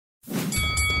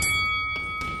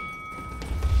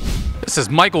This is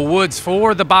Michael Woods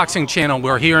for the Boxing Channel.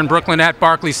 We're here in Brooklyn at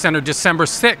Barclays Center, December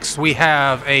 6th. We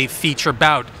have a feature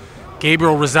bout.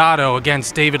 Gabriel Rosado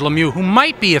against David Lemieux, who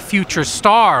might be a future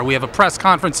star. We have a press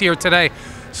conference here today.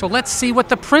 So let's see what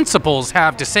the principals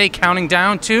have to say, counting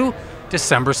down to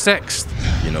December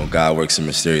 6th. You know, God works in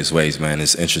mysterious ways, man.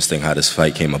 It's interesting how this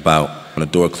fight came about. When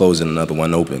a door closes and another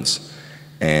one opens.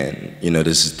 And, you know,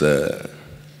 this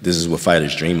is what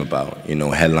fighters dream about, you know,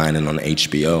 headlining on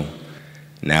HBO.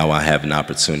 Now I have an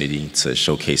opportunity to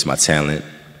showcase my talent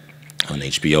on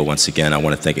HBO once again. I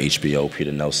want to thank HBO,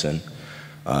 Peter Nelson,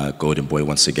 Golden Boy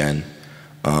once again.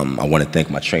 I want to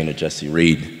thank my trainer, Jesse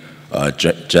Reed.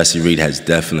 Jesse Reed has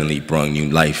definitely brought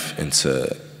new life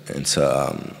into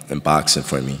boxing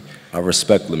for me. I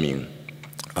respect Lemieux.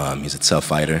 He's a tough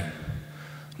fighter,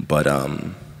 but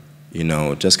you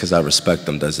know, just because I respect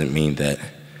him doesn't mean that,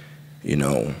 you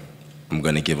know, I'm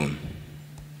going to give him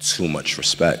too much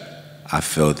respect. I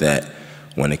feel that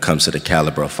when it comes to the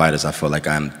caliber of fighters, I feel like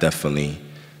I'm definitely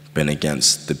been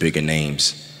against the bigger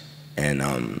names, and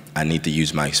I need to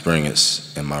use my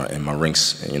experience and my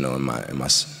rings, you know, and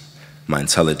my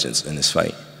intelligence in this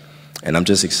fight. And I'm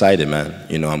just excited, man.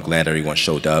 You know, I'm glad everyone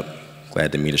showed up.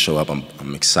 Glad to me to show up.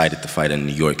 I'm excited to fight in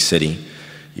New York City,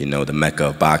 you know, the mecca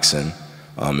of boxing.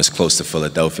 It's close to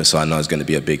Philadelphia, so I know it's going to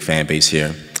be a big fan base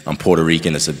here. I'm Puerto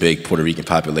Rican. It's a big Puerto Rican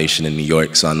population in New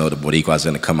York, so I know the Boricuas are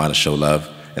going to come out and show love,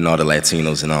 and all the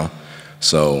Latinos and all.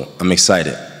 So I'm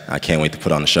excited. I can't wait to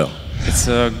put on the show. It's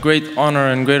a great honor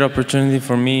and great opportunity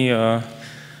for me to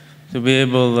be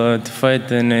able to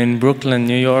fight in Brooklyn,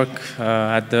 New York,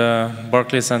 at the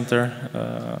Barclays Center.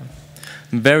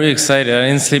 I'm very excited. I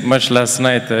didn't sleep much last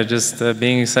night, just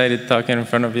being excited talking in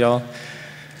front of y'all.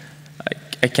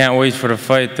 I can't wait for the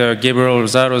fight. Gabriel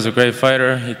Rosado is a great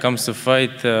fighter. He comes to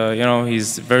fight. You know,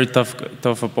 he's a very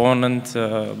tough opponent.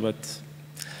 But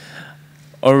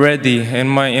already in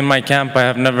my camp, I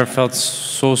have never felt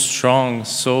so strong,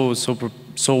 so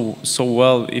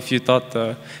well. If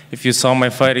you saw my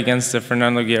fight against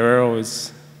Fernando Guerrero,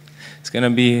 it's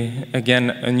gonna be again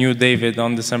a new David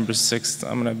on December 6th.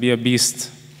 I'm gonna be a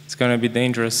beast. It's gonna be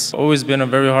dangerous. Always been a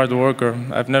very hard worker.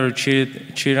 I've never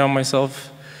cheated on myself.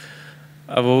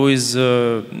 I've always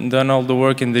done all the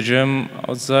work in the gym,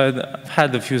 outside. I've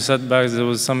had a few setbacks. There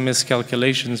was some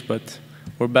miscalculations, but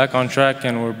we're back on track,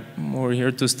 and we're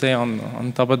here to stay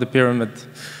on top of the pyramid.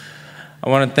 I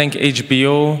want to thank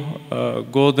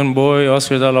HBO, Golden Boy,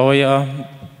 Oscar De La Hoya,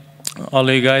 all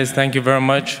of you guys. Thank you very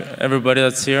much. Everybody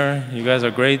that's here, you guys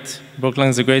are great.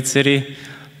 Brooklyn's a great city.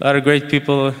 A lot of great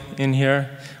people in here.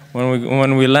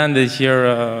 When we landed here,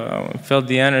 I felt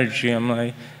the energy.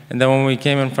 And then when we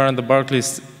came in front of the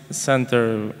Barclays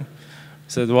Center, I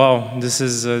said, wow, this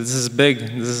is big.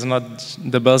 This is not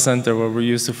the Bell Center where we're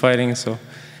used to fighting, so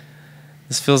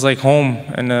this feels like home.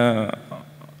 And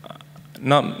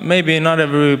maybe not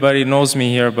everybody knows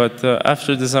me here, but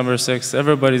after December 6th,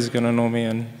 everybody's gonna know me.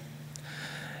 And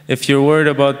if you're worried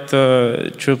about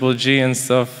Triple G and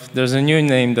stuff, there's a new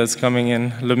name that's coming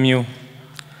in, Lemieux.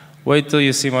 Wait till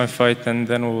you see my fight, and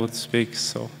then we'll speak.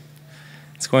 So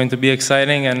it's going to be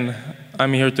exciting, and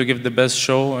I'm here to give the best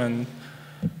show. And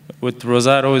with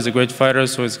Rosado, he's a great fighter,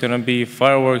 so it's going to be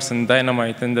fireworks and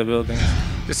dynamite in the building.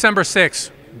 December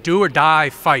 6th, do or die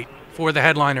fight for the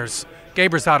headliners.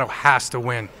 Gabriel Rosado has to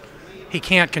win. He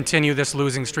can't continue this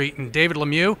losing streak. And David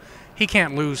Lemieux, he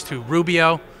can't lose to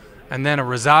Rubio and then a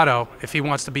Rosado if he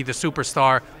wants to be the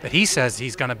superstar that he says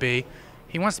he's going to be.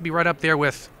 He wants to be right up there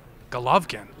with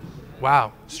Golovkin.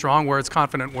 Wow, strong words,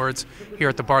 confident words here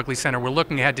at the Barclays Center. We're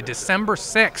looking ahead to December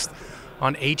 6th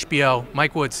on HBO.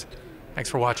 Mike Woods, thanks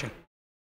for watching.